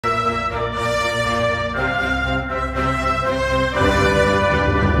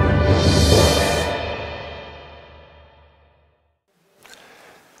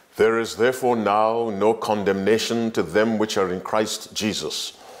There is therefore now no condemnation to them which are in Christ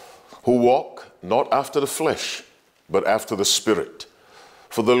Jesus, who walk not after the flesh, but after the Spirit.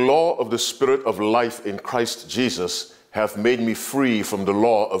 For the law of the Spirit of life in Christ Jesus hath made me free from the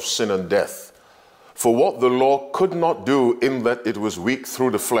law of sin and death. For what the law could not do in that it was weak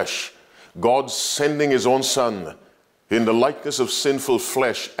through the flesh, God sending his own Son in the likeness of sinful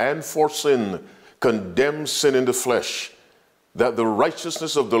flesh, and for sin condemned sin in the flesh, that the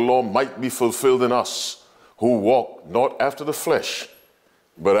righteousness of the law might be fulfilled in us, who walk not after the flesh,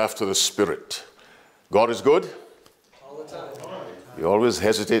 but after the Spirit. God is good? All the time. You always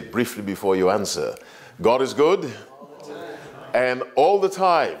hesitate briefly before you answer. God is good? All the time. And all the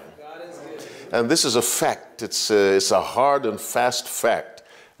time. God is good. And this is a fact. It's a hard and fast fact.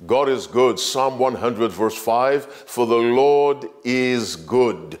 God is good. Psalm 100 verse 5, for the Lord is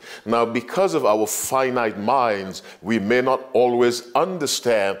good. Now, because of our finite minds, we may not always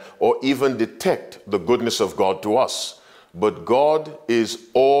understand or even detect the goodness of God to us. But God is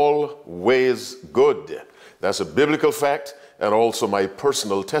always good. That's a biblical fact and also my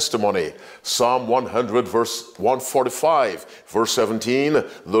personal testimony. Psalm 100 verse 145 verse 17,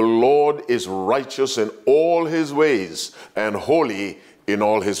 the Lord is righteous in all his ways and holy in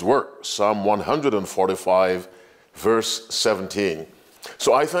all his work. Psalm 145 verse 17.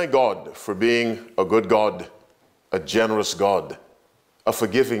 So I thank God for being a good God, a generous God, a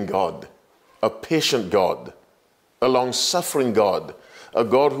forgiving God, a patient God, a long-suffering God, a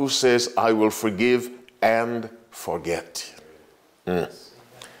God who says, I will forgive and forget.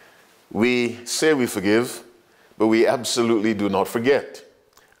 We say we forgive, but we absolutely do not forget.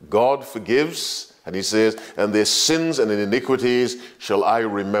 God forgives, and he says, and their sins and iniquities shall I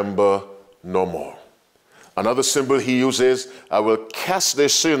remember no more. Another symbol he uses, I will cast their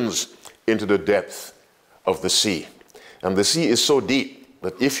sins into the depth of the sea. And the sea is so deep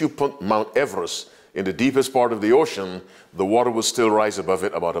that if you put Mount Everest in the deepest part of the ocean, the water will still rise above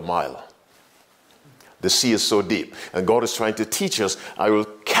it about a mile. The sea is so deep. And God is trying to teach us, I will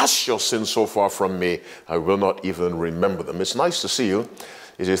cast your sins so far from me, I will not even remember them. It's nice to see you.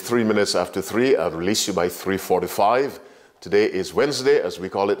 It is 3 minutes after 3. I'll release you by 3:45. Today is Wednesday, as we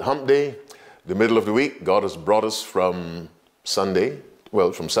call it, Hump Day, the middle of the week. God has brought us from Sunday,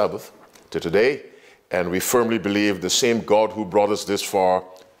 well, from Sabbath to today. And we firmly believe the same God who brought us this far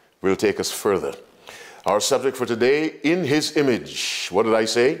will take us further. Our subject for today, in his image. What did I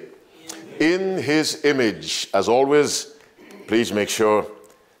say? In his image. As always, please make sure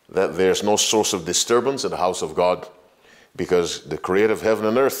that there's no source of disturbance in the house of God, because the creator of heaven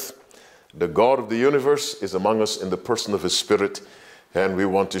and earth, the God of the universe, is among us in the person of his Spirit, and we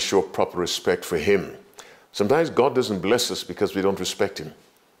want to show proper respect for him. Sometimes God doesn't bless us because we don't respect him.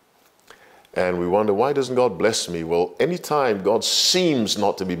 And we wonder, why doesn't God bless me? Well, anytime God seems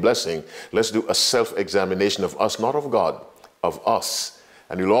not to be blessing, let's do a self-examination of us, not of God, of us.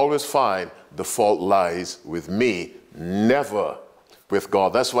 And you'll always find the fault lies with me, never with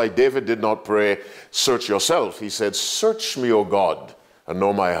God. That's why David did not pray, search yourself. He said, search me, O God, and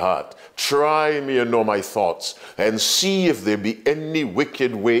know my heart. Try me and know my thoughts, and see if there be any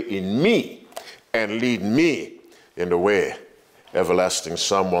wicked way in me, and lead me in the way everlasting.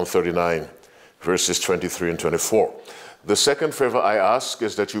 Psalm 139, verses 23 and 24. The second favor I ask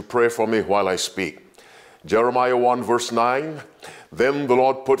is that you pray for me while I speak. Jeremiah 1 verse 9, then the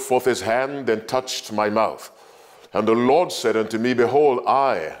Lord put forth his hand and touched my mouth. And the Lord said unto me, behold,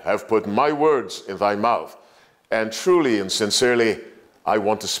 I have put my words in thy mouth. And truly and sincerely, I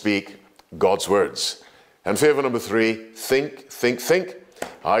want to speak God's words. And favor number 3, think.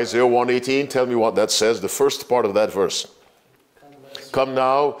 Isaiah 1:18, tell me what that says, the first part of that verse. Come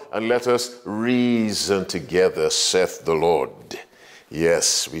now and let us reason together, saith the Lord.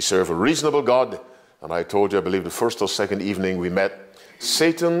 Yes, we serve a reasonable God. And I told you, I believe the first or second evening we met,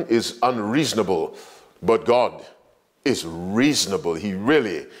 Satan is unreasonable, but God is reasonable. He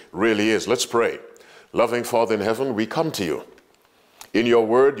really, really is. Let's pray. Loving Father in heaven, we come to you. In your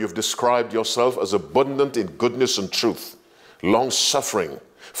word, you've described yourself as abundant in goodness and truth, long-suffering,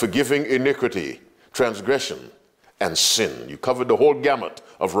 forgiving iniquity, transgression, and sin. You covered the whole gamut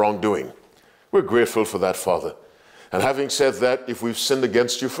of wrongdoing. We're grateful for that, Father. And having said that, if we've sinned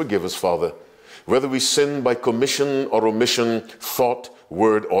against you, forgive us, Father. Whether we sin by commission or omission, thought,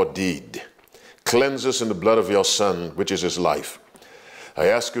 word, or deed. Cleanse us in the blood of your Son, which is his life. I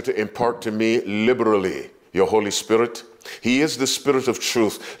ask you to impart to me liberally your Holy Spirit. He is the Spirit of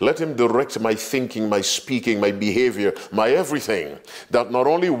truth. Let him direct my thinking, my speaking, my behavior, my everything, that not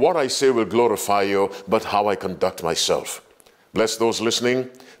only what I say will glorify you, but how I conduct myself. Bless those listening.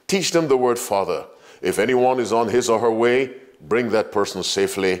 Teach them the word, Father. If anyone is on his or her way, bring that person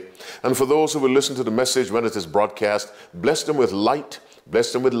safely. And for those who will listen to the message when it is broadcast, bless them with light,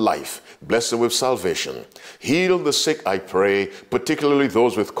 bless them with life, bless them with salvation. Heal the sick, I pray, particularly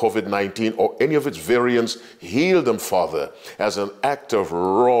those with COVID-19 or any of its variants. Heal them, Father, as an act of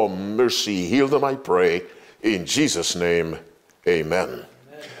raw mercy. Heal them, I pray, in Jesus' name, amen. Amen.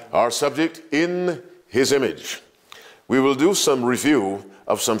 Our subject, in his image. We will do some review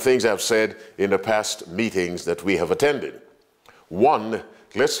of some things I've said in the past meetings that we have attended. One,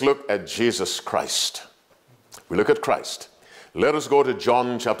 let's look at Jesus Christ. We look at Christ. Let us go to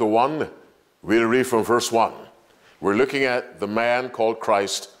John chapter 1. We'll read from verse 1. We're looking at the man called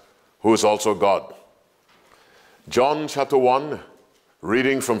Christ, who is also God. John chapter 1,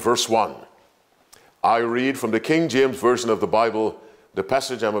 reading from verse 1. I read from the King James Version of the Bible. The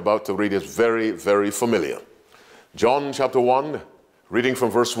passage I'm about to read is very, very familiar. John chapter 1, reading from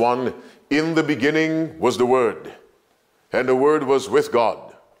verse 1. In the beginning was the Word, and the Word was with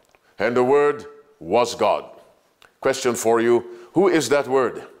God, and the Word was God. Question for you, who is that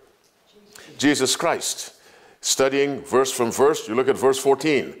Word? Jesus Christ. Studying verse from verse, you look at verse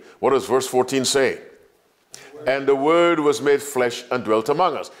 14. What does verse 14 say? And the Word was made flesh and dwelt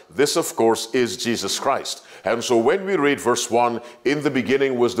among us. This, of course, is Jesus Christ. And so when we read verse 1, in the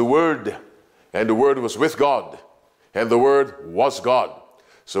beginning was the Word, and the Word was with God, and the Word was God.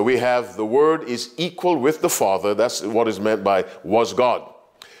 So we have the Word is equal with the Father. That's what is meant by was God.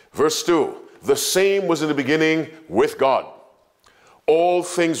 Verse 2, the same was in the beginning with God. All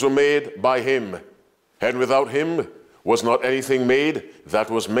things were made by him, and without him was not anything made that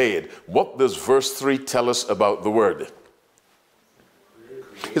was made. What does verse 3 tell us about the Word?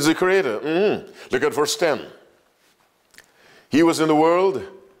 He's the creator. Look at verse 10. He was in the world,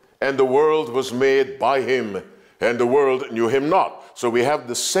 and the world was made by him, and the world knew him not. So we have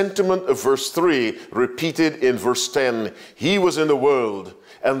the sentiment of verse 3 repeated in verse 10. He was in the world,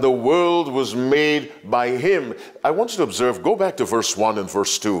 and the world was made by him. I want you to observe, go back to verse 1 and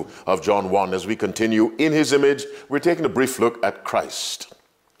verse 2 of John 1 as we continue. In his image, we're taking a brief look at Christ.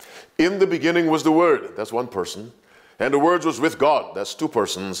 In the beginning was the Word, that's one person. And the Word was with God, that's two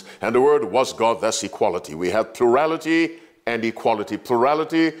persons. And the Word was God, that's equality. We have plurality and equality.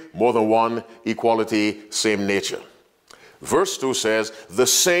 Plurality, more than one. Equality, same nature. Verse 2 says, the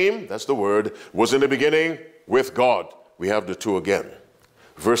same, that's the Word, was in the beginning with God. We have the two again.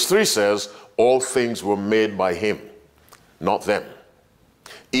 Verse 3 says, all things were made by him, not them,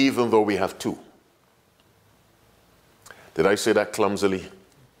 even though we have two. Did I say that clumsily?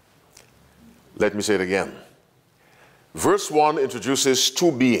 Let me say it again. Verse 1 introduces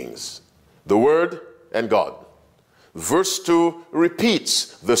two beings, the Word and God. Verse 2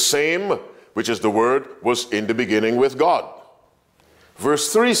 repeats the same, which is the Word, was in the beginning with God.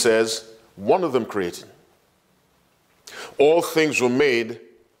 Verse 3 says, one of them created. All things were made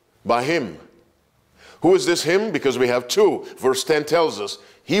by him. Who is this him? Because we have two. Verse 10 tells us,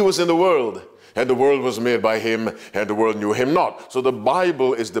 he was in the world, and the world was made by him, and the world knew him not. So the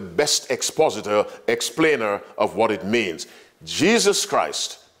Bible is the best expositor, explainer of what it means. Jesus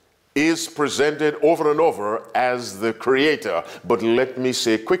Christ is presented over and over as the creator. But let me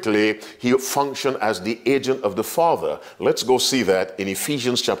say quickly, he functioned as the agent of the Father. Let's go see that in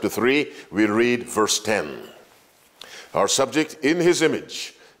Ephesians chapter 3. We read verse 10. Our subject, in his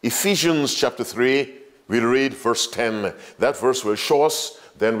image. Ephesians chapter 3, we'll read verse 10. That verse will show us,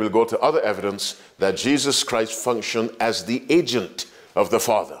 then we'll go to other evidence that Jesus Christ functioned as the agent of the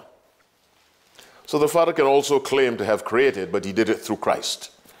Father. So the Father can also claim to have created, but he did it through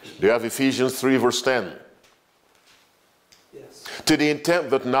Christ. Do you have Ephesians 3 verse 10? Yes. To the intent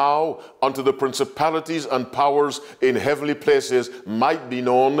that now unto the principalities and powers in heavenly places might be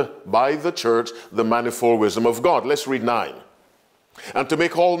known by the church the manifold wisdom of God. Let's read 9. And to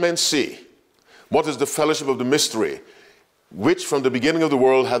make all men see what is the fellowship of the mystery, which from the beginning of the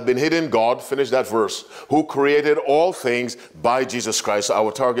world had been hid in God, finish that verse, who created all things by Jesus Christ.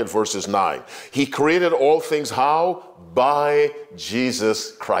 Our target verse is 9. He created all things how? By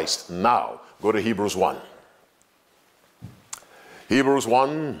Jesus Christ. Now, go to Hebrews 1. Hebrews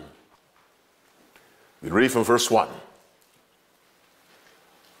 1, we read from verse 1.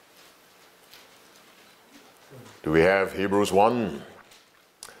 Do we have Hebrews 1?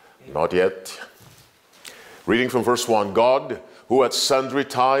 Not yet. Reading from verse 1, God, who at sundry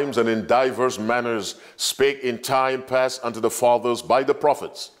times and in divers manners spake in time past unto the fathers by the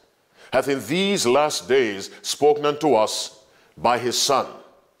prophets, hath in these last days spoken unto us by his Son,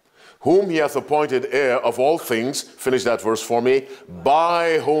 whom he hath appointed heir of all things, finish that verse for me,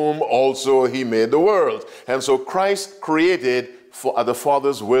 by whom also he made the world. And so Christ created for the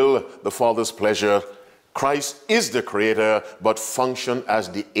Father's will, the Father's pleasure, Christ is the creator, but function as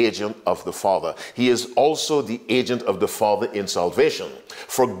the agent of the Father. He is also the agent of the Father in salvation.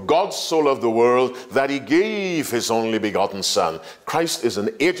 For God so loved the world that he gave his only begotten Son. Christ is an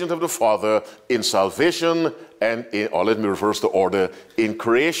agent of the Father in salvation and in, or let me reverse the order, in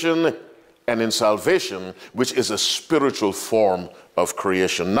creation and in salvation, which is a spiritual form of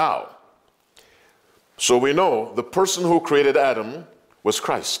creation. Now, so we know the person who created Adam was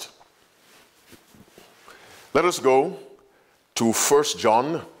Christ. Let us go to 1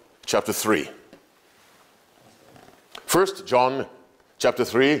 John chapter 3. 1 John chapter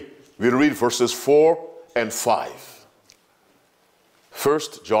 3, we'll read verses 4 and 5. 1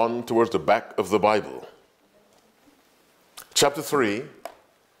 John towards the back of the Bible. Chapter 3,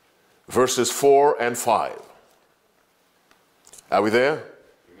 verses 4 and 5. Are we there?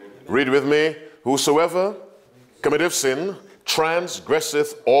 Read with me. Whosoever committeth sin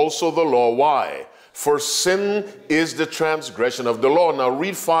transgresseth also the law. Why? For sin is the transgression of the law. Now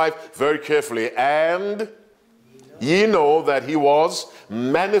read 5 very carefully. And ye know that he was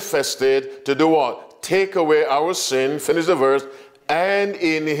manifested to do what? Take away our sin. Finish the verse. And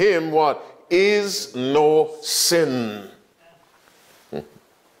in him what? Is no sin.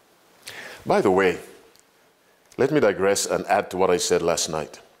 By the way, let me digress and add to what I said last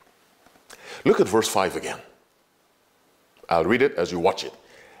night. Look at verse 5 again. I'll read it as you watch it.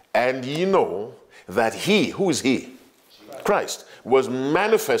 And ye know that he, who is he? Christ, was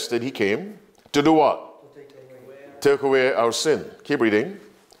manifested, he came, to do what? Take away our sin. Keep reading.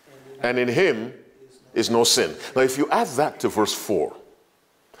 And in him is no sin. Now if you add that to verse 4,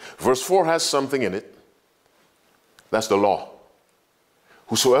 verse 4 has something in it. That's the law.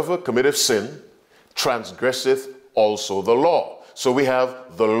 Whosoever committeth sin transgresseth also the law. So we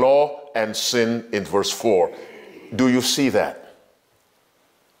have the law and sin in verse 4. Do you see that?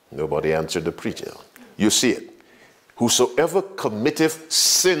 Nobody answered the preacher. You see it. Whosoever committeth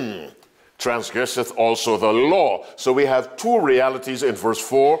sin transgresseth also the law. So we have two realities in verse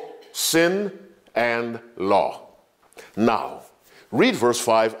 4, sin and law. Now, read verse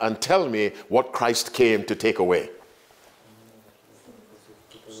 5 and tell me what Christ came to take away.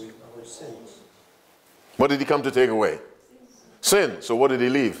 What did he come to take away? Sin. So what did he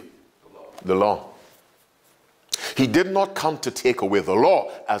leave? The law. He did not come to take away the law,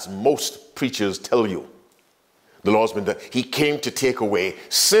 as most preachers tell you. The law has been done. He came to take away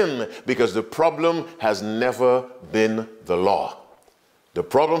sin, because the problem has never been the law. The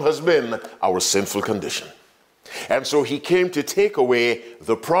problem has been our sinful condition. And so he came to take away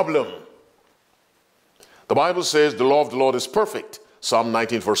the problem. The Bible says the law of the Lord is perfect. Psalm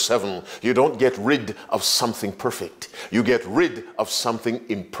 19 verse 7. You don't get rid of something perfect. You get rid of something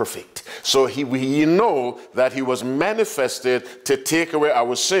imperfect. So we know that he was manifested to take away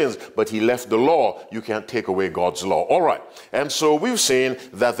our sins, but he left the law. You can't take away God's law. All right. And so we've seen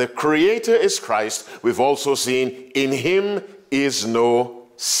that the creator is Christ. We've also seen in him is no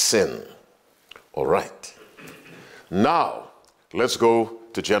sin. All right. Now, let's go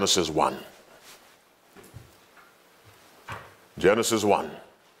to Genesis 1. Genesis 1.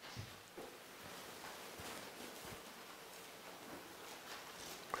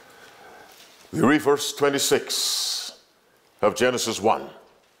 We read verse 26 of Genesis 1.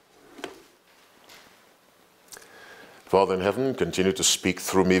 Father in heaven, continue to speak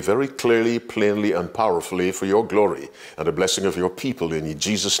through me very clearly, plainly, and powerfully for your glory and the blessing of your people. In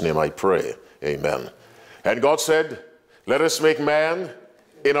Jesus' name I pray. Amen. And God said, let us make man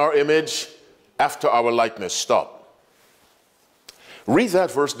in our image after our likeness. Stop. Read that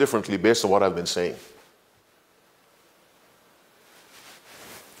verse differently based on what I've been saying.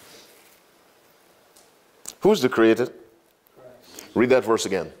 Who's the creator? Christ. Read that verse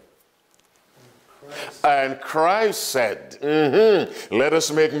again. And Christ said, let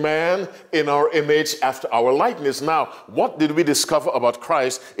us make man in our image after our likeness. Now, what did we discover about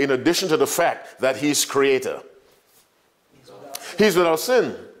Christ in addition to the fact that he's creator? He's without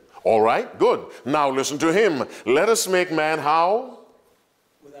sin. All right, good. Now listen to him. Let us make man how?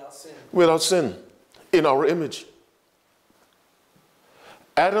 Without sin. Without sin. In our image.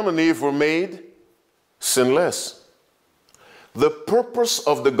 Adam and Eve were made sinless. The purpose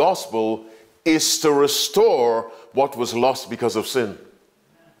of the gospel is to restore what was lost because of sin.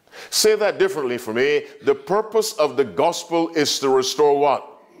 Say that differently for me. The purpose of the gospel is to restore what?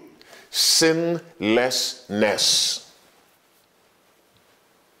 Sinlessness.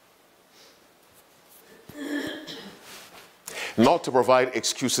 Not to provide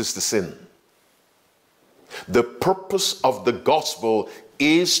excuses to sin. The purpose of the gospel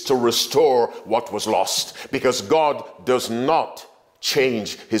is to restore what was lost, because God does not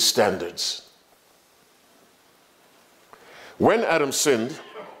change his standards. When Adam sinned,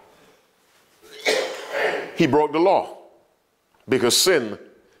 he broke the law, because sin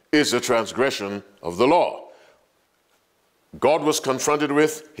is a transgression of the law. God was confronted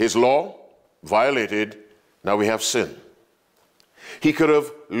with his law, violated, now we have sin. He could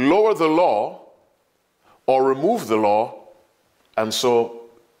have lowered the law or removed the law, and so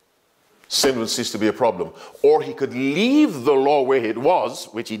sin would cease to be a problem. Or he could leave the law where it was,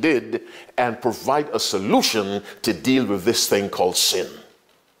 which he did, and provide a solution to deal with this thing called sin.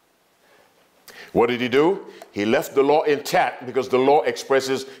 What did he do? He left the law intact because the law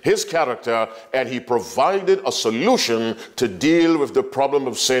expresses his character, and he provided a solution to deal with the problem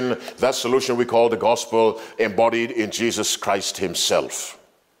of sin. That solution we call the gospel, embodied in Jesus Christ himself.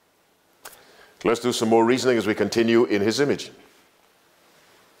 Let's do some more reasoning as we continue in his image.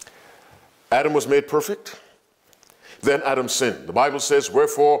 Adam was made perfect. Then Adam sinned. The Bible says,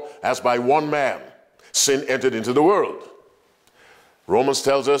 wherefore, as by one man sin entered into the world. Romans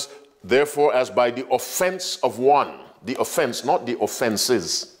tells us, therefore, as by the offense of one, the offense, not the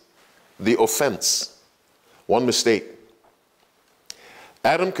offenses, the offense, one mistake.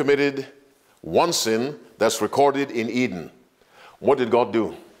 Adam committed one sin that's recorded in Eden. What did God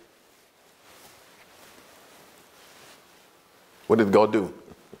do? What did God do?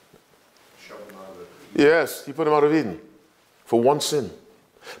 Shut him out of it. Yes, he put him out of Eden for one sin.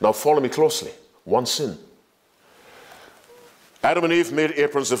 Now follow me closely. One sin. Adam and Eve made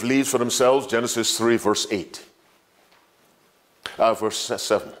aprons of leaves for themselves, Genesis 3, verse 8. Verse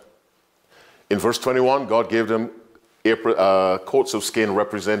 7. In verse 21, God gave them coats of skin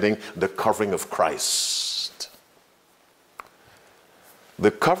representing the covering of Christ.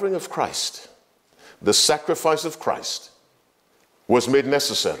 The covering of Christ, the sacrifice of Christ, was made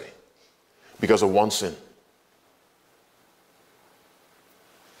necessary because of one sin.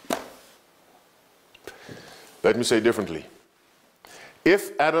 Let me say it differently.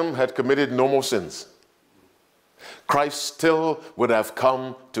 If Adam had committed no more sins, Christ still would have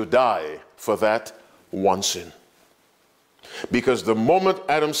come to die for that one sin. Because the moment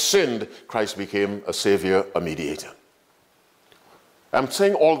Adam sinned, Christ became a savior, a mediator. I'm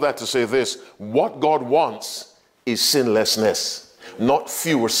saying all that to say this: what God wants is sinlessness, not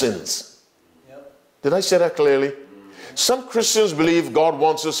fewer sins. Yep. Did I say that clearly? Some Christians believe God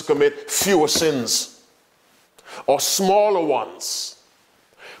wants us to commit fewer sins or smaller ones.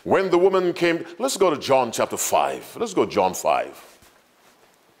 When the woman came, let's go to John chapter 5. Let's go to John 5.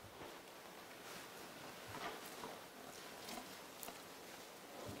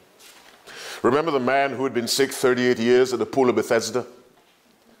 Remember the man who had been sick 38 years at the pool of Bethesda?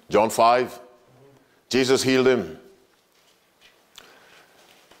 John 5. Jesus healed him.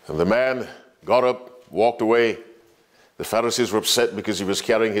 And the man got up, walked away. The Pharisees were upset because he was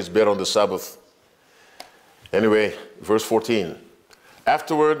carrying his bed on the Sabbath. Anyway, verse 14.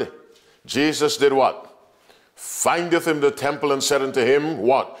 Afterward, Jesus did what? Findeth him the temple and said unto him,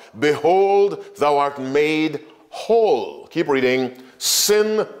 what? Behold, thou art made whole. Keep reading.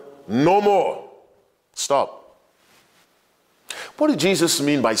 Sin no more. Stop. What did Jesus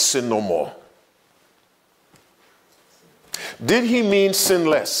mean by sin no more? Did he mean sin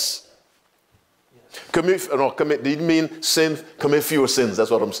less? Did he mean commit fewer sins?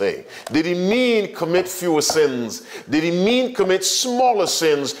 That's what I'm saying. Did he mean commit fewer sins? Did he mean commit smaller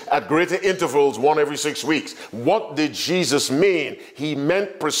sins at greater intervals, one every 6 weeks? What did Jesus mean? He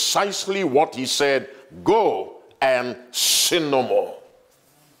meant precisely what he said: go and sin no more.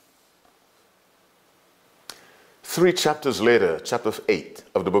 3 chapters later, chapter 8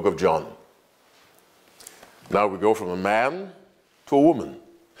 of the book of John. Now we go from a man to a woman.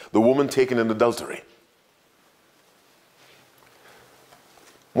 The woman taken in adultery.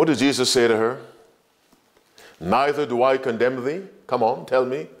 What did Jesus say to her? Neither do I condemn thee. Come on, tell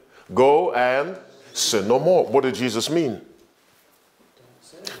me. Go and sin no more. What did Jesus mean?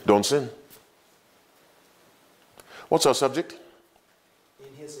 Don't sin. What's our subject?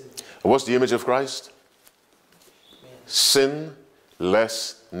 In his image. What's the image of Christ?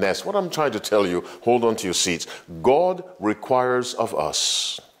 Sinlessness. What I'm trying to tell you, hold on to your seats. God requires of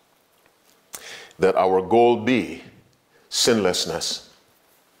us that our goal be sinlessness.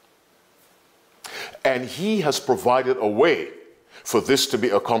 And he has provided a way for this to be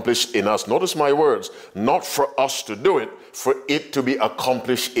accomplished in us. Notice my words, not for us to do it, for it to be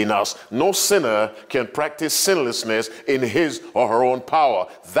accomplished in us. No sinner can practice sinlessness in his or her own power.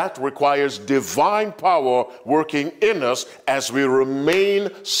 That requires divine power working in us as we remain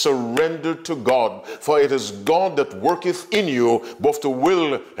surrendered to God. For it is God that worketh in you both to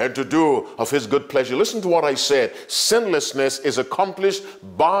will and to do of his good pleasure. Listen to what I said. Sinlessness is accomplished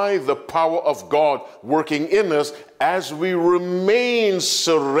by the power of God working in us as we remain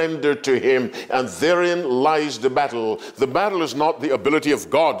surrendered to him. And therein lies the battle. The battle is not the ability of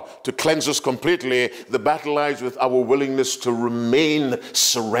God to cleanse us completely. The battle lies with our willingness to remain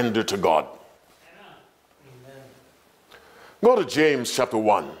surrendered to God. Amen. Go to James chapter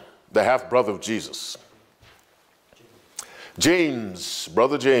 1, the half-brother of Jesus. James,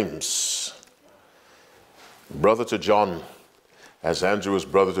 brother James, brother to John, as Andrew is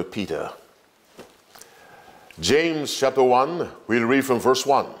brother to Peter. James chapter 1, we'll read from verse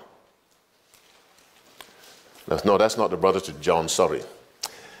 1. No, that's not the brother to John, sorry.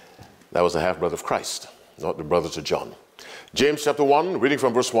 That was the half-brother of Christ, not the brother to John. James chapter 1, reading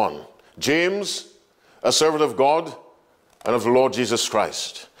from verse 1. James, a servant of God and of the Lord Jesus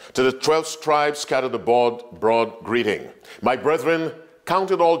Christ, to the 12 tribes scattered abroad, broad greeting. My brethren,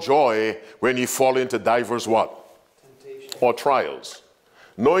 count it all joy when ye fall into divers what? Temptation. Or trials.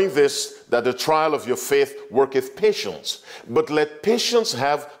 Knowing this, that the trial of your faith worketh patience. But let patience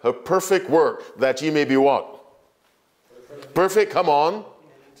have her perfect work, that ye may be what? Perfect, come on.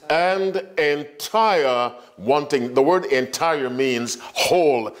 And entire, wanting. The word entire means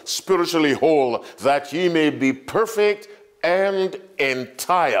whole, spiritually whole, that ye may be perfect and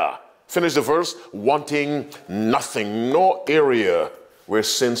entire. Finish the verse. Wanting nothing. No area where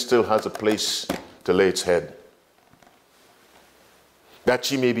sin still has a place to lay its head.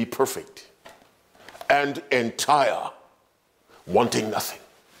 That ye may be perfect and entire, wanting nothing.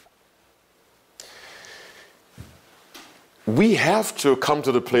 We have to come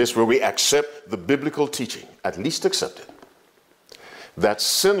to the place where we accept the biblical teaching, at least accept it, that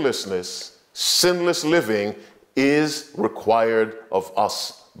sinlessness, sinless living is required of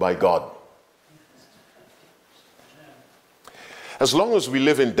us by God. As long as we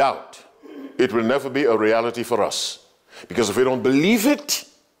live in doubt, it will never be a reality for us. Because if we don't believe it,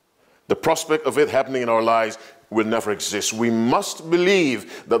 the prospect of it happening in our lives will never exist. We must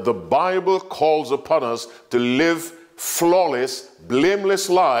believe that the Bible calls upon us to live flawless, blameless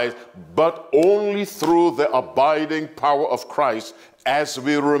lives, but only through the abiding power of Christ as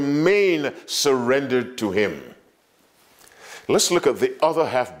we remain surrendered to him. Let's look at the other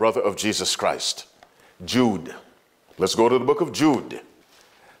half-brother of Jesus Christ, Jude. Let's go to the book of Jude.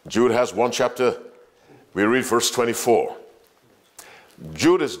 Jude has one chapter. We read verse 24.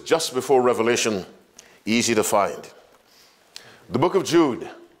 Jude is just before Revelation, easy to find. The book of Jude,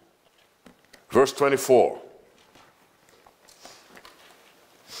 verse 24.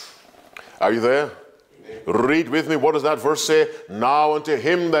 Are you there? Read with me. What does that verse say? Now unto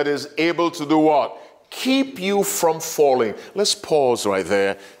him that is able to do what? Keep you from falling. Let's pause right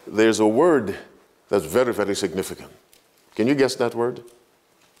there. There's a word that's very, very significant. Can you guess that word?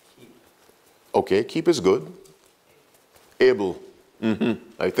 Okay, keep is good. Able.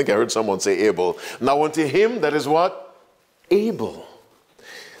 I think I heard someone say able. Now unto him that is what? Able.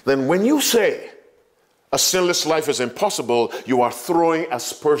 Then when you say a sinless life is impossible, you are throwing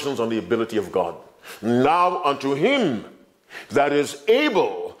aspersions on the ability of God. Now unto him that is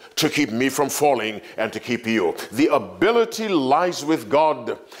able to keep me from falling and to keep you. The ability lies with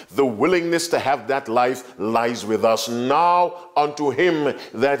God. The willingness to have that life lies with us. Now unto him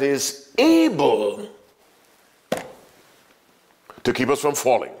that is able to keep us from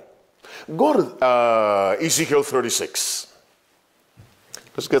falling. Go to Ezekiel 36.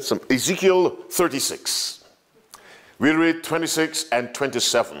 Let's get some. Ezekiel 36. We read 26 and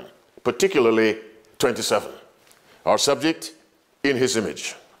 27, particularly 27. Our subject, in his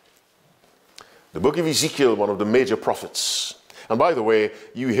image. The book of Ezekiel, one of the major prophets. And by the way,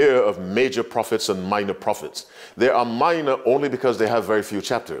 you hear of major prophets and minor prophets. They are minor only because they have very few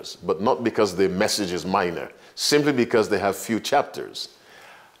chapters, but not because the message is minor, simply because they have few chapters.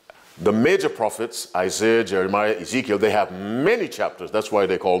 The major prophets, Isaiah, Jeremiah, Ezekiel, they have many chapters. That's why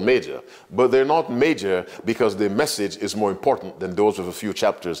they're called major. But they're not major because the message is more important than those with a few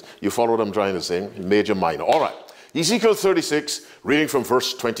chapters. You follow what I'm trying to say? Major, minor. All right. Ezekiel 36, reading from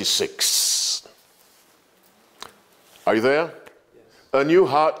verse 26. Are you there? Yes. A new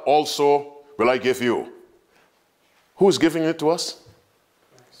heart also will I give you. Who's giving it to us?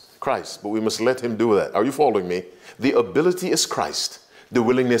 Christ. But we must let him do that. Are you following me? The ability is Christ. The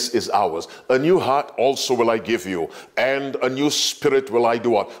willingness is ours. A new heart also will I give you, and a new spirit will I do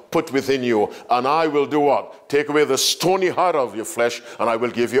what? Put within you, and I will do what? Take away the stony heart of your flesh, and I will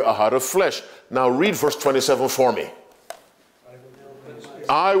give you a heart of flesh. Now read verse 27 for me.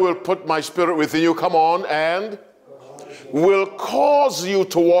 I will put my spirit within you, come on, and will cause you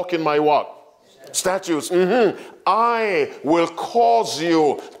to walk in my what? Statutes. I will cause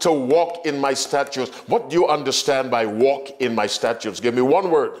you to walk in my statutes. What do you understand by walk in my statutes? Give me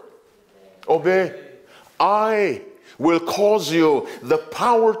one word. Obey. I will cause you. The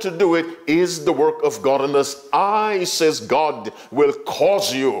power to do it is the work of God. And as I, says God, will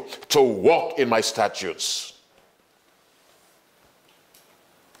cause you to walk in my statutes.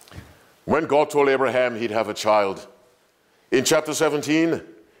 When God told Abraham he'd have a child, in chapter 17,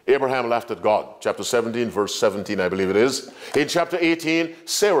 Abraham laughed at God. Chapter 17, verse 17, I believe it is. In chapter 18,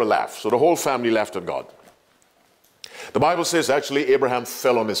 Sarah laughed. So the whole family laughed at God. The Bible says actually Abraham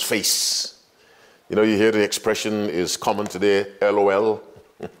fell on his face. You know, you hear the expression is common today, LOL,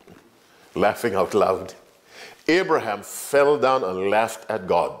 laughing out loud. Abraham fell down and laughed at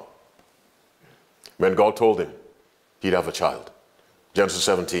God when God told him he'd have a child. Genesis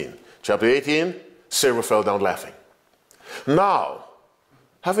 17. Chapter 18, Sarah fell down laughing. Now,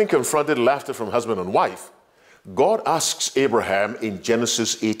 having confronted laughter from husband and wife, God asks Abraham in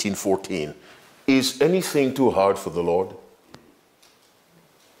Genesis 18:14, is anything too hard for the Lord?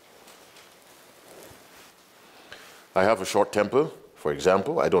 I have a short temper, for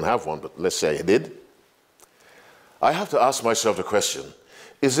example. I don't have one, but let's say I did. I have to ask myself the question,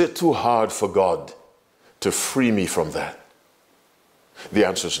 is it too hard for God to free me from that? The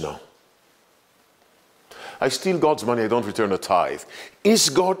answer is no. I steal God's money, I don't return a tithe. Is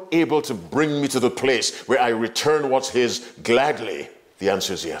God able to bring me to the place where I return what's his gladly? The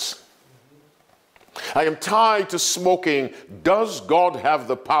answer is yes. I am tied to smoking. Does God have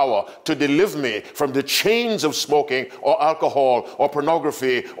the power to deliver me from the chains of smoking or alcohol or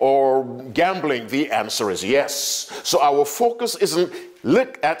pornography or gambling? The answer is yes. So our focus isn't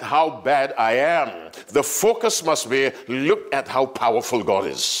look at how bad I am. The focus must be look at how powerful God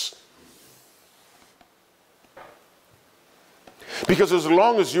is. Because as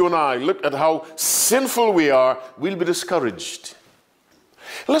long as you and I look at how sinful we are, we'll be discouraged.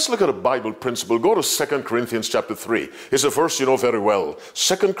 Let's look at a Bible principle. Go to 2 Corinthians chapter 3. It's a verse you know very well.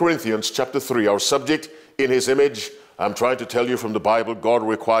 2 Corinthians chapter 3, our subject, in his image. I'm trying to tell you from the Bible, God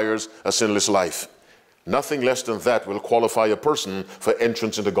requires a sinless life. Nothing less than that will qualify a person for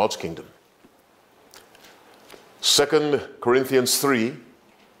entrance into God's kingdom. 2 Corinthians 3,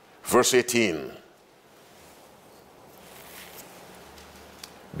 verse 18.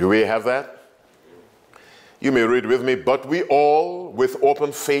 Do we have that? You may read with me. But we all, with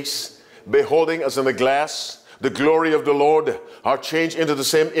open face, beholding as in a glass the glory of the Lord, are changed into the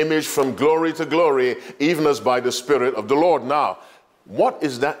same image from glory to glory, even as by the Spirit of the Lord. Now, what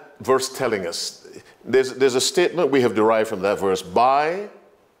is that verse telling us? There's a statement we have derived from that verse. By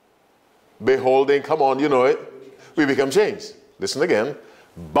beholding, come on, you know it, we become changed. Listen again.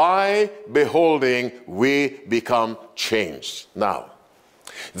 By beholding, we become changed. Now,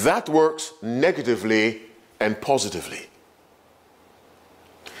 that works negatively and positively.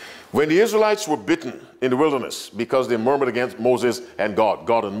 When the Israelites were bitten in the wilderness because they murmured against Moses and God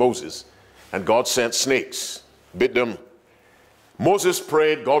and Moses, and God sent snakes, bit them. Moses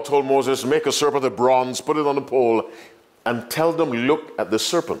prayed, God told Moses, make a serpent of bronze, put it on the pole, and tell them, look at the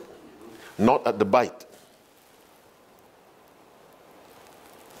serpent, not at the bite.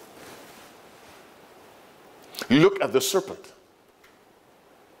 Look at the serpent.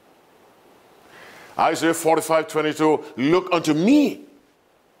 Isaiah 45:22, look unto me,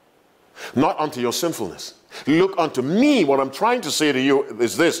 not unto your sinfulness. Look unto me. What I'm trying to say to you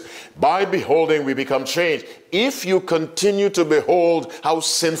is this: by beholding, we become changed. If you continue to behold how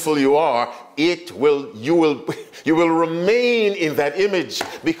sinful you are, you will remain in that image,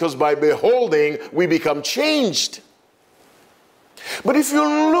 because by beholding, we become changed. But if you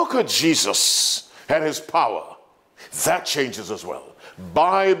look at Jesus and his power, that changes as well.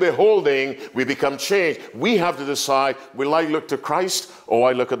 By beholding, we become changed. We have to decide, will I look to Christ, or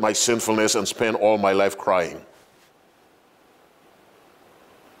I look at my sinfulness and spend all my life crying?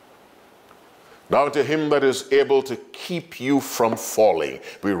 Now to him that is able to keep you from falling.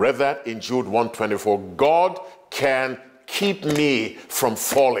 We read that in Jude 1:24. God can keep me from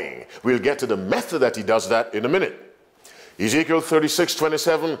falling. We'll get to the method that he does that in a minute. Ezekiel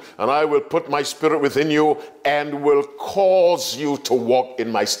 36:27, and I will put my spirit within you and will cause you to walk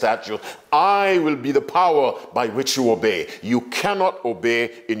in my statutes. I will be the power by which you obey. You cannot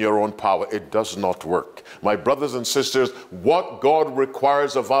obey in your own power. It does not work. My brothers and sisters, what God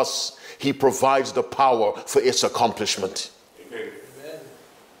requires of us, he provides the power for its accomplishment. Amen.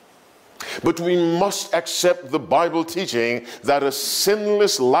 But we must accept the Bible teaching that a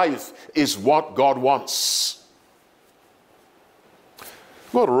sinless life is what God wants.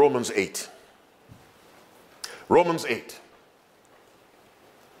 Go to Romans 8. Romans 8.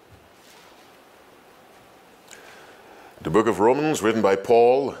 The book of Romans, written by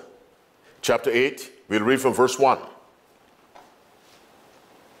Paul, chapter 8. We'll read from verse 1.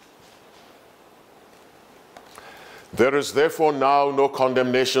 There is therefore now no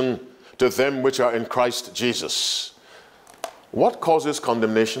condemnation to them which are in Christ Jesus. What causes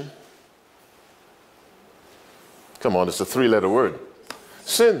condemnation? Come on, it's a three-letter word.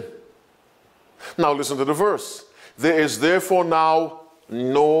 Sin. Now listen to the verse. There is therefore now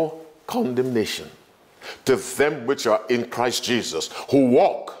no condemnation to them which are in Christ Jesus, who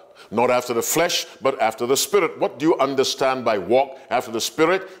walk not after the flesh, but after the Spirit. What do you understand by walk after the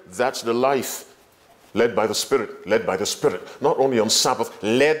Spirit? That's the life led by the Spirit, led by the Spirit. Not only on Sabbath,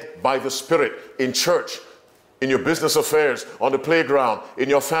 led by the Spirit in church, in your business affairs, on the playground, in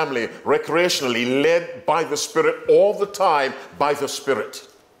your family, recreationally, led by the Spirit all the time by the Spirit.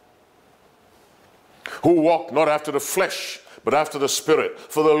 Who walk not after the flesh, but after the Spirit.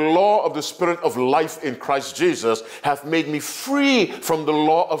 For the law of the Spirit of life in Christ Jesus hath made me free from the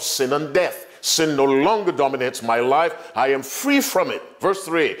law of sin and death. Sin no longer dominates my life. I am free from it. Verse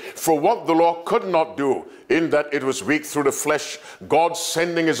 3, for what the law could not do, in that it was weak through the flesh, God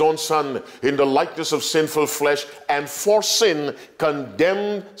sending his own Son in the likeness of sinful flesh, and for sin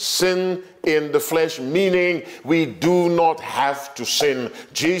condemned sin in the flesh, meaning we do not have to sin.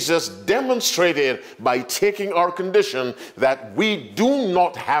 Jesus demonstrated by taking our condition that we do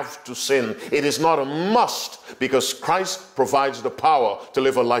not have to sin. It is not a must, because Christ provides the power to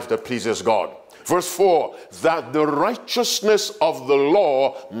live a life that pleases God. Verse 4, that the righteousness of the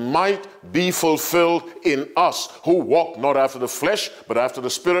law might be fulfilled in us, who walk not after the flesh, but after the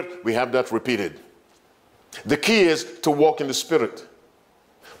Spirit. We have that repeated. The key is to walk in the Spirit,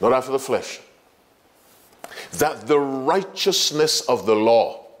 not after the flesh. That the righteousness of the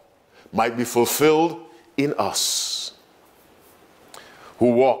law might be fulfilled in us,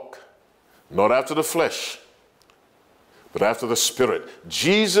 who walk not after the flesh, but after the Spirit.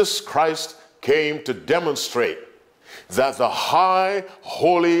 Jesus Christ came to demonstrate that the high,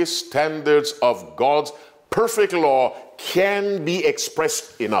 holy standards of God's perfect law can be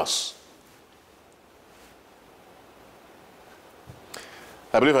expressed in us.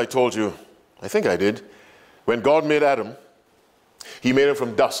 I believe I told you, I think I did, when God made Adam, he made him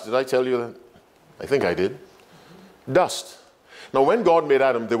from dust. Did I tell you that? I think I did. Dust. Now, when God made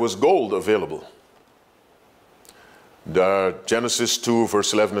Adam, there was gold available. Genesis 2,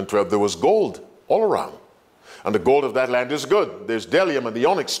 verse 11 and 12, there was gold all around. And the gold of that land is good. There's bdellium and the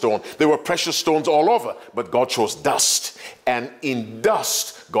onyx stone. There were precious stones all over. But God chose dust. And in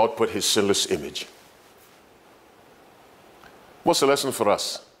dust, God put his sinless image. What's the lesson for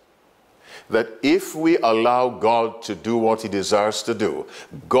us? That if we allow God to do what he desires to do,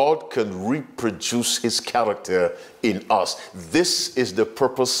 God can reproduce his character in us. This is the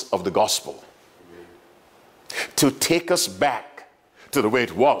purpose of the gospel. To take us back to the way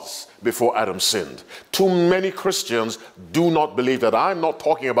it was before Adam sinned. Too many Christians do not believe that. I'm not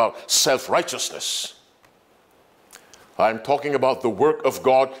talking about self-righteousness. I'm talking about the work of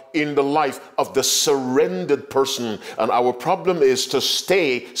God in the life of the surrendered person. And our problem is to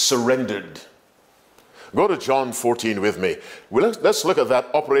stay surrendered. Go to John 14 with me. Let's look at that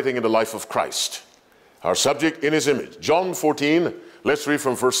operating in the life of Christ. Our subject in his image. John 14, let's read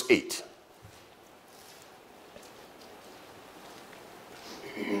from verse 8.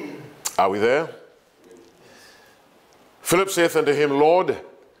 Are we there? Philip saith unto him, Lord,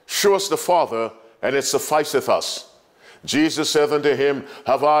 show us the Father, and it sufficeth us. Jesus saith unto him,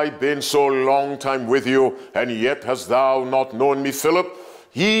 have I been so long time with you, and yet hast thou not known me, Philip?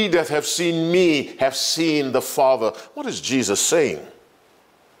 He that hath seen me hath seen the Father. What is Jesus saying?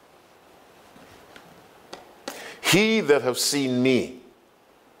 He that hath seen me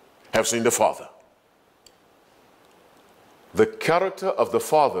hath seen the Father. The character of the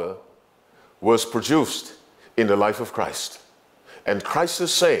Father was produced in the life of Christ. And Christ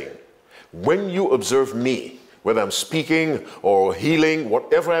is saying, when you observe me, whether I'm speaking or healing,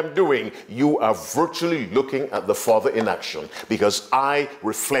 whatever I'm doing, you are virtually looking at the Father in action, because I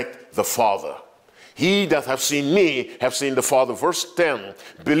reflect the Father. He that hath seen me hath seen the Father. Verse 10,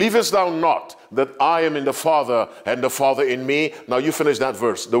 believest thou not that I am in the Father and the Father in me? Now you finish that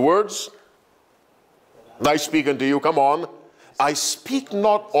verse. The words, I speak unto you, come on. I speak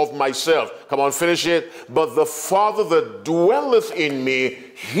not of myself. Come on, finish it. But the Father that dwelleth in me,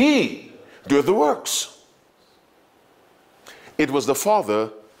 he doeth the works. It was the Father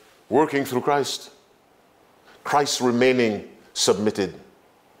working through Christ. Christ remaining submitted.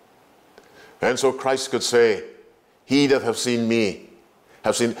 And so Christ could say, he that hath seen me,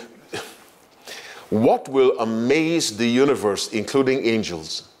 have seen. What will amaze the universe, including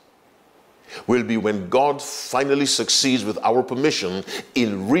angels, will be when God finally succeeds, with our permission,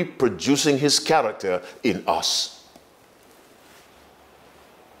 in reproducing his character in us.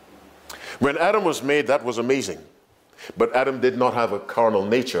 When Adam was made, that was amazing. But Adam did not have a carnal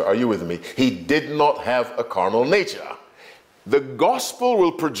nature. Are you with me? He did not have a carnal nature. The gospel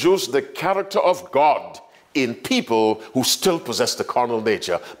will produce the character of God in people who still possess the carnal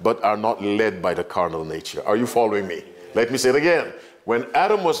nature, but are not led by the carnal nature. Are you following me? Let me say it again. When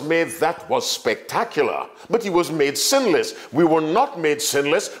Adam was made, that was spectacular, but he was made sinless. We were not made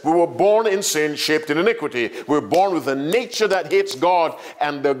sinless. We were born in sin, shaped in iniquity. We were born with a nature that hates God,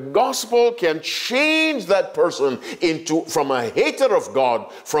 and the gospel can change that person from a hater of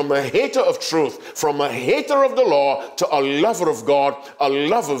God, from a hater of truth, from a hater of the law, to a lover of God, a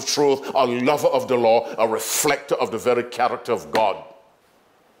lover of truth, a lover of the law, a reflector of the very character of God.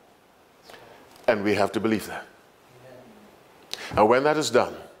 And we have to believe that. And when that is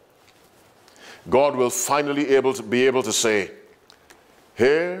done, God will finally be able to say,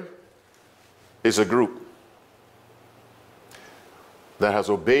 here is a group that has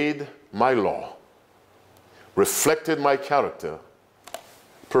obeyed my law, reflected my character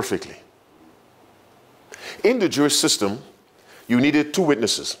perfectly. In the Jewish system, you needed 2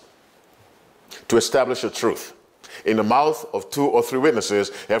 witnesses to establish a truth. In the mouth of 2 or 3 witnesses,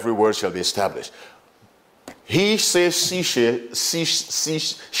 every word shall be established. He says, she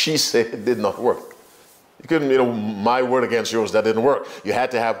said, it did not work. You couldn't, my word against yours, that didn't work. You had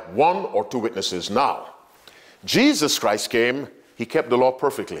to have 1 or 2 witnesses. Now, Jesus Christ came, he kept the law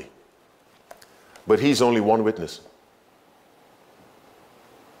perfectly. But he's only 1 witness.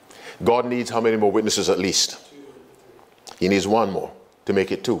 God needs how many more witnesses at least? He needs 1 more to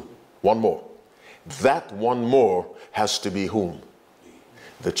make it 2. 1 more. That 1 more has to be whom?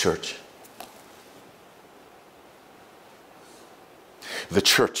 The church. The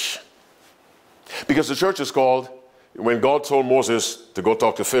church. Because the church is called, when God told Moses to go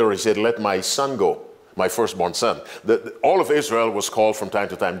talk to Pharaoh, he said, let my son go, my firstborn son. All of Israel was called from time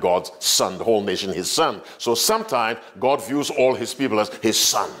to time God's son, the whole nation his son. So sometimes God views all his people as his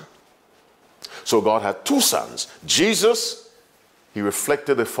son. So God had 2 sons. Jesus, he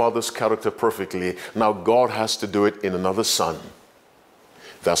reflected the Father's character perfectly. Now God has to do it in another son.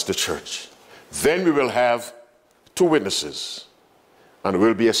 That's the church. Then we will have 2 witnesses. And it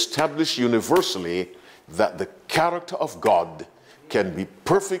will be established universally that the character of God can be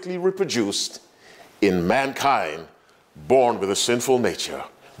perfectly reproduced in mankind born with a sinful nature,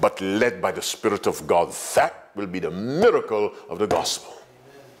 but led by the Spirit of God. That will be the miracle of the gospel.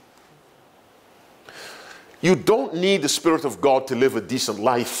 You don't need the Spirit of God to live a decent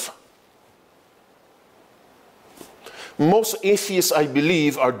life. Most atheists, I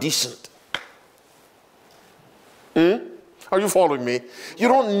believe, are decent. Are you following me? You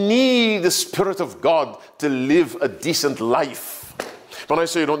don't need the Spirit of God to live a decent life. When I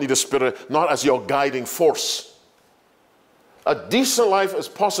say you don't need the Spirit, not as your guiding force. A decent life is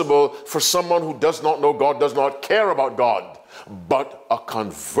possible for someone who does not know God, does not care about God. But a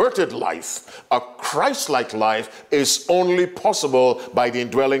converted life, a Christ-like life, is only possible by the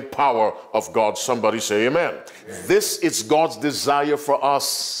indwelling power of God. Somebody say amen. This is God's desire for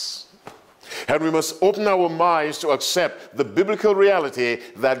us. And we must open our minds to accept the biblical reality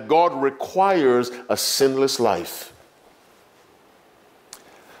that God requires a sinless life.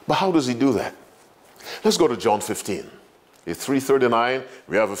 But how does he do that? Let's go to John 15. It's 3:39.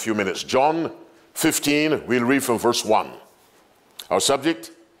 We have a few minutes. John 15, we'll read from verse 1. Our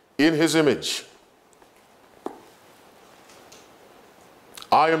subject, in his image.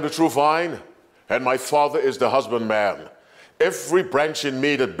 I am the true vine, and my Father is the husbandman. Every branch in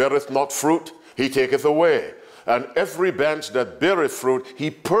me that beareth not fruit, he taketh away. And every branch that beareth fruit, he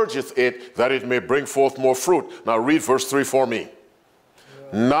purgeth it, that it may bring forth more fruit. Now read verse 3 for me.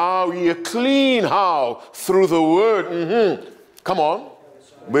 Now ye are clean, how? Through the word. Come on.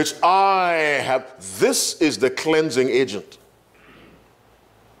 Which I have. This is the cleansing agent.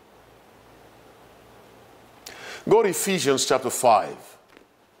 Go to Ephesians chapter 5.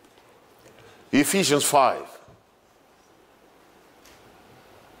 Ephesians 5.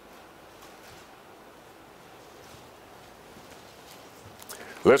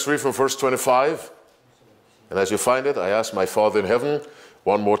 Let's read from verse 25. And as you find it, I ask my Father in heaven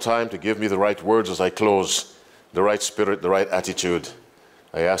one more time to give me the right words as I close, the right spirit, the right attitude.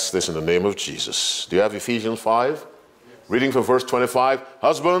 I ask this in the name of Jesus. Do you have Ephesians 5? Yes. Reading from verse 25.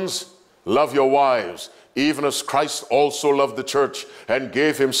 Husbands, love your wives, even as Christ also loved the church and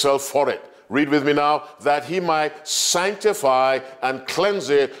gave himself for it. Read with me now. That he might sanctify and cleanse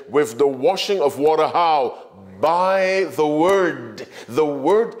it with the washing of water. How? By the word. The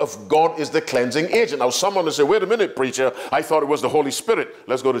word of God is the cleansing agent. Now someone will say, wait a minute, preacher, I thought it was the Holy Spirit.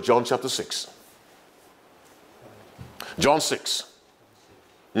 Let's go to John chapter 6. John 6.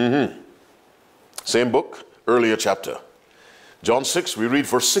 Same book, earlier chapter. John 6, we read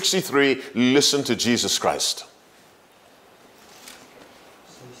verse 63, listen to Jesus Christ.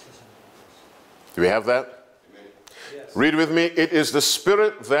 Do we have that? Yes. Read with me. It is the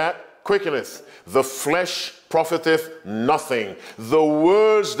Spirit that quickeneth, the flesh profiteth nothing. The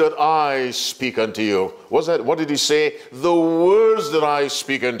words that I speak unto you. What's that? What did he say? The words that I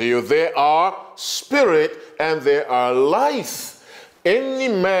speak unto you, they are spirit and they are life. Any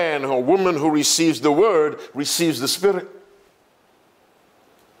man or woman who receives the word receives the Spirit.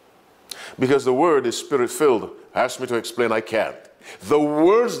 Because the word is spirit-filled. Ask me to explain, I can't. The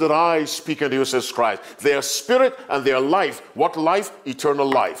words that I speak unto you, says Christ, they are spirit and they are life. What life? Eternal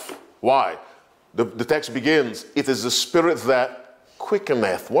life. Why? The text begins, it is the Spirit that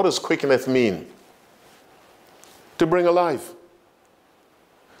quickeneth. What does quickeneth mean? To bring alive.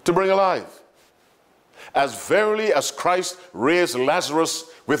 To bring alive. As verily as Christ raised Lazarus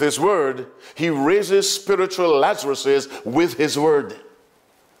with his word, he raises spiritual Lazaruses with his word.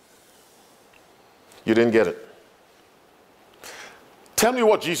 You didn't get it. Tell me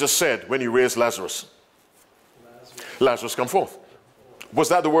what Jesus said when he raised Lazarus. Lazarus, come forth. Was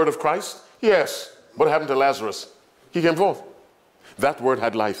that the word of Christ? Yes. What happened to Lazarus? He came forth. That word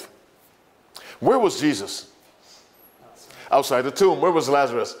had life. Where was Jesus? Outside the tomb. Where was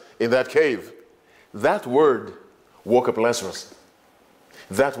Lazarus? In that cave. That word woke up Lazarus.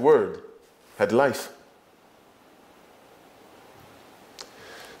 That word had life.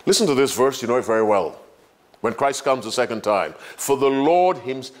 Listen to this verse, you know it very well. When Christ comes the second time, for the Lord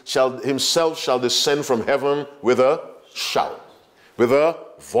himself shall descend from heaven with a shout, with a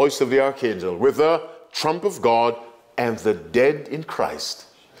voice of the archangel, with a trump of God, and the dead in Christ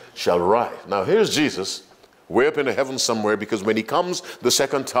shall rise. Now here's Jesus, way up in the heavens somewhere, because when he comes the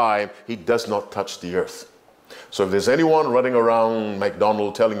second time, he does not touch the earth. So if there's anyone running around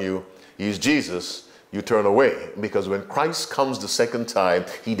McDonald telling you he's Jesus, you turn away, because when Christ comes the second time,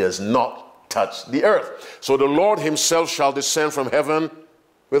 he does not touch the earth. So the Lord himself shall descend from heaven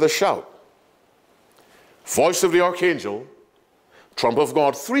with a shout, voice of the archangel, trump of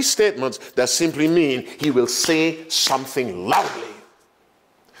God. Three statements that simply mean he will say something loudly.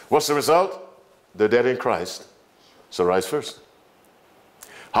 What's the result? The dead in Christ shall rise first.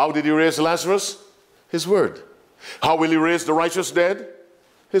 How did he raise Lazarus? His word. How will he raise the righteous dead?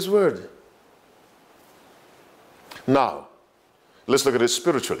 His word. Now, let's look at it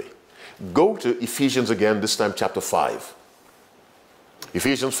spiritually. Go to Ephesians again, this time chapter 5.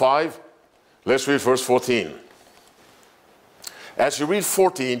 Ephesians 5, let's read verse 14. As you read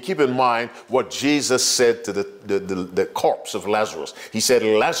 14, keep in mind what Jesus said to the corpse of Lazarus. He said,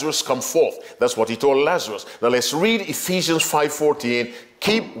 Lazarus, come forth. That's what he told Lazarus. Now let's read Ephesians 5:14.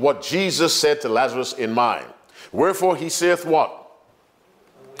 Keep what Jesus said to Lazarus in mind. Wherefore he saith what?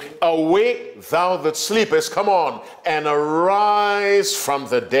 Awake thou that sleepest, come on, and arise from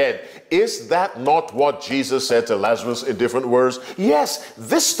the dead. Is that not what Jesus said to Lazarus in different words? Yes,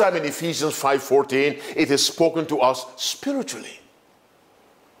 this time in Ephesians 5:14, it is spoken to us spiritually.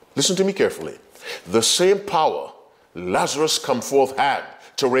 Listen to me carefully. The same power Lazarus come forth had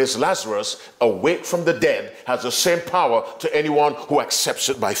to raise Lazarus awake from the dead has the same power to anyone who accepts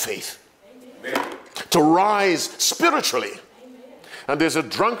it by faith. Amen. To rise spiritually. And there's a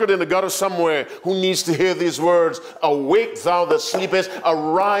drunkard in the gutter somewhere who needs to hear these words. Awake thou that sleepest,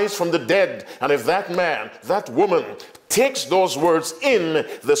 arise from the dead. And if that man, that woman takes those words in,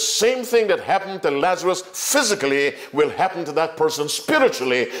 the same thing that happened to Lazarus physically will happen to that person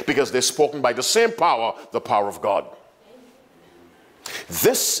spiritually, because they're spoken by the same power, the power of God.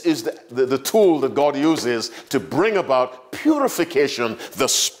 This is the tool that God uses to bring about purification, the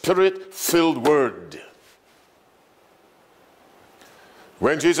Spirit-filled word.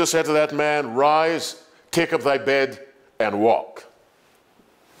 When Jesus said to that man, rise, take up thy bed, and walk,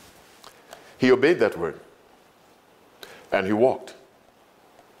 he obeyed that word, and he walked.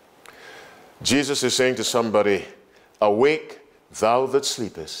 Jesus is saying to somebody, awake, thou that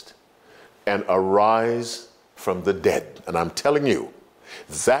sleepest, and arise from the dead. And I'm telling you,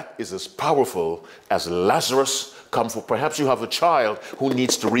 that is as powerful as Lazarus come forth. Perhaps you have a child who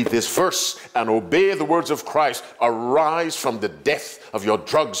needs to read this verse and obey the words of Christ. Arise from the death of your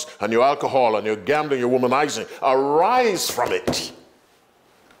drugs and your alcohol and your gambling, your womanizing. Arise from it.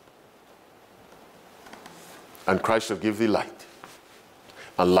 And Christ shall give thee light.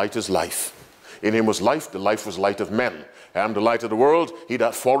 And light is life. In him was life, the life was light of men. I am the light of the world. He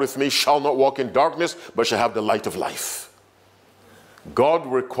that followeth me shall not walk in darkness, but shall have the light of life. God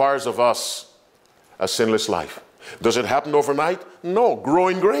requires of us a sinless life. Does it happen overnight? No. Grow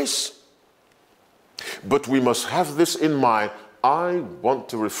in grace. But we must have this in mind. I want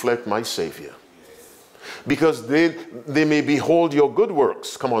to reflect my Savior. because they may behold your good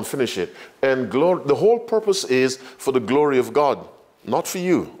works. Come on, finish it. And glory, the whole purpose is for the glory of God, not for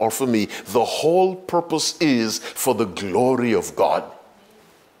you or for me. The whole purpose is for the glory of God.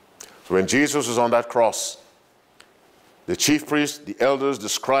 So when Jesus was on that cross, the chief priests, the elders, the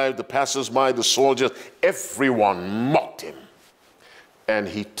scribes, the passers-by, the soldiers, everyone mocked him. And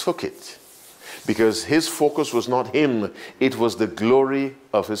he took it because his focus was not him, it was the glory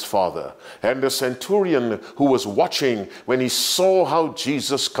of his Father. And the centurion who was watching, when he saw how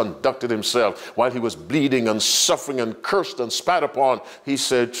Jesus conducted himself while he was bleeding and suffering and cursed and spat upon, he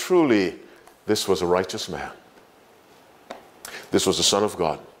said, truly, this was a righteous man. This was the Son of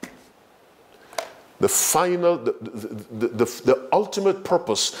God. The final, the ultimate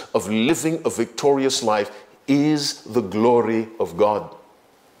purpose of living a victorious life is the glory of God.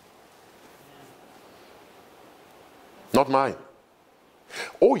 Not mine.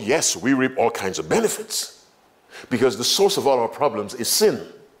 Oh yes, we reap all kinds of benefits because the source of all our problems is sin.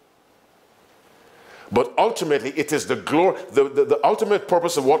 But ultimately it is the glory, the ultimate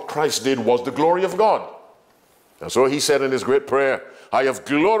purpose of what Christ did was the glory of God. And so he said in his great prayer, I have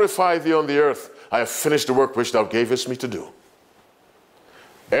glorified thee on the earth. I have finished the work which thou gavest me to do.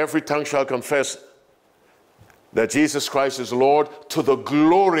 Every tongue shall confess that Jesus Christ is Lord to the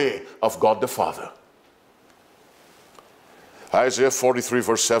glory of God the Father. Isaiah 43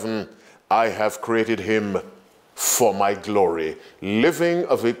 verse 7, I have created him for my glory. Living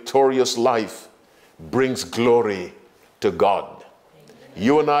a victorious life brings glory to God.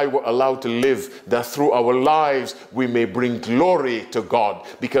 You and I were allowed to live that through our lives we may bring glory to God,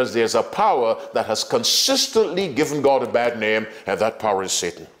 because there's a power that has consistently given God a bad name, and that power is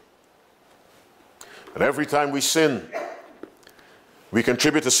Satan. And every time we sin, we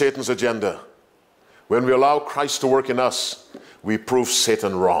contribute to Satan's agenda. When we allow Christ to work in us, we prove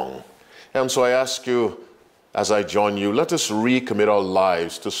Satan wrong. And so I ask you, as I join you, let us recommit our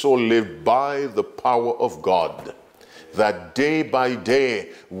lives to so live by the power of God, that day by day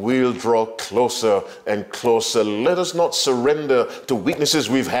we'll draw closer and closer. Let us not surrender to weaknesses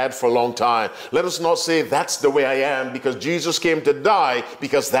we've had for a long time. Let us not say that's the way I am, because Jesus came to die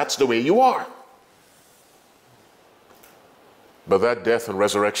because that's the way you are. But that death and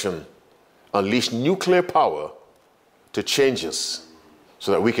resurrection unleashed nuclear power to change us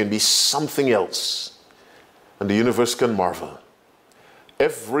so that we can be something else and the universe can marvel.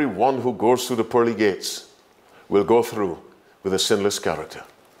 Everyone who goes through the pearly gates will go through with a sinless character.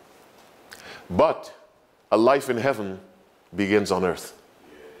 But a life in heaven begins on earth.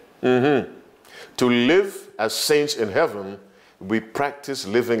 To live as saints in heaven, we practice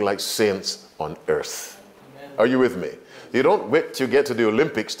living like saints on earth. Amen. Are you with me? You don't wait till you get to the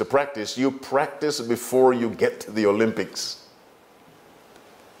Olympics to practice. You practice before you get to the Olympics.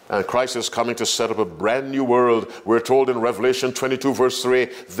 And Christ is coming to set up a brand new world. We're told in Revelation 22 verse 3,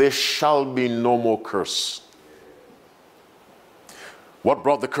 there shall be no more curse. What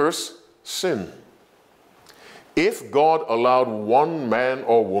brought the curse? Sin. If God allowed one man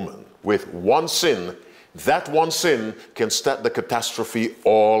or woman with one sin, that one sin can start the catastrophe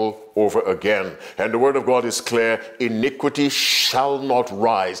all over again. And the word of God is clear, iniquity shall not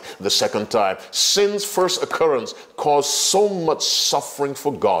rise the second time. Sin's first occurrence caused so much suffering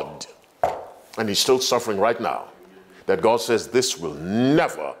for God, and he's still suffering right now, that God says this will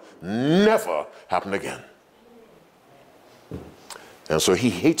never, never happen again. And so he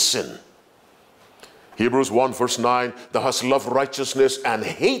hates sin. Hebrews 1 verse 9, thou hast loved righteousness and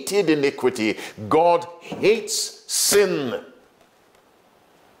hated iniquity. God hates sin,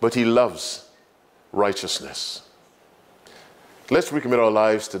 but he loves righteousness. Let's recommit our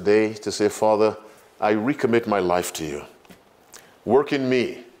lives today to say, Father, I recommit my life to you. Work in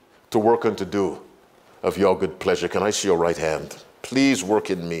me to work and to do of your good pleasure. Can I see your right hand? Please work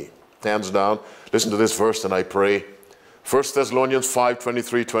in me. Hands down. Listen to this verse and I pray. 1 Thessalonians 5,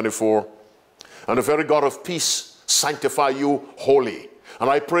 23, 24. And the very God of peace sanctify you wholly. And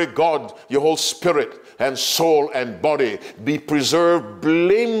I pray, God, your whole spirit and soul and body be preserved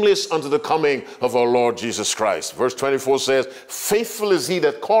blameless unto the coming of our Lord Jesus Christ. Verse 24 says, faithful is he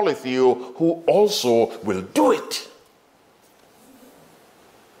that calleth you, who also will do it.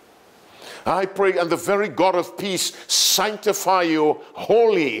 I pray, and the very God of peace sanctify you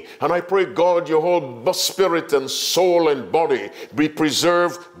wholly. And I pray, God, your whole spirit and soul and body be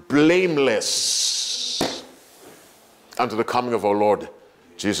preserved blameless unto the coming of our Lord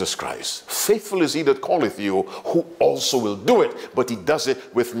Jesus Christ. Faithful is he that calleth you, who also will do it. But he does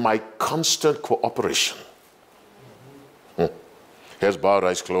it with my constant cooperation. Heads bowed,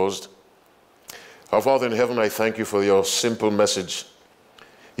 eyes closed. Our Father in heaven, I thank you for your simple message.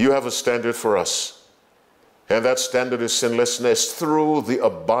 You have a standard for us. And that standard is sinlessness through the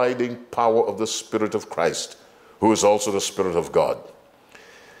abiding power of the Spirit of Christ, who is also the Spirit of God.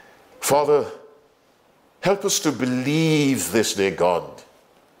 Father, help us to believe this day, God,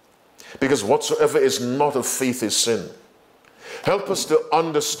 because whatsoever is not of faith is sin. Help us to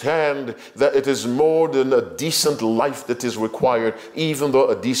understand that it is more than a decent life that is required, even though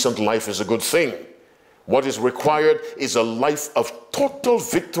a decent life is a good thing. What is required is a life of total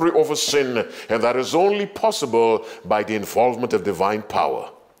victory over sin, and that is only possible by the involvement of divine power.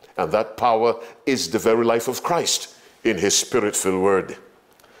 And that power is the very life of Christ in his Spirit-filled word.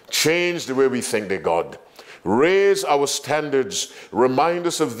 Change the way we think, dear God. Raise our standards. Remind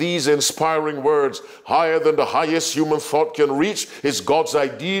us of these inspiring words. Higher than the highest human thought can reach is God's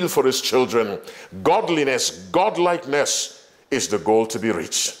ideal for his children. Godliness, godlikeness is the goal to be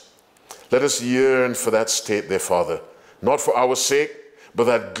reached. Let us yearn for that state, dear Father, not for our sake, but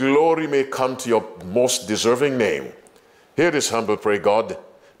that glory may come to your most deserving name. Hear this humble prayer, God.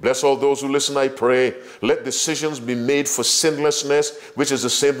 Bless all those who listen, I pray. Let decisions be made for sinlessness, which is the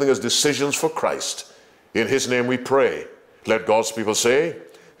same thing as decisions for Christ. In his name we pray. Let God's people say,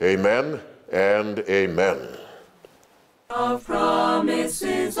 amen and amen. Our promise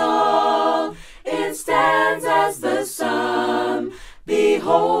is all, it stands as the sum.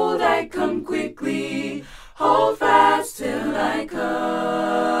 Behold, I come quickly, hold fast till I come.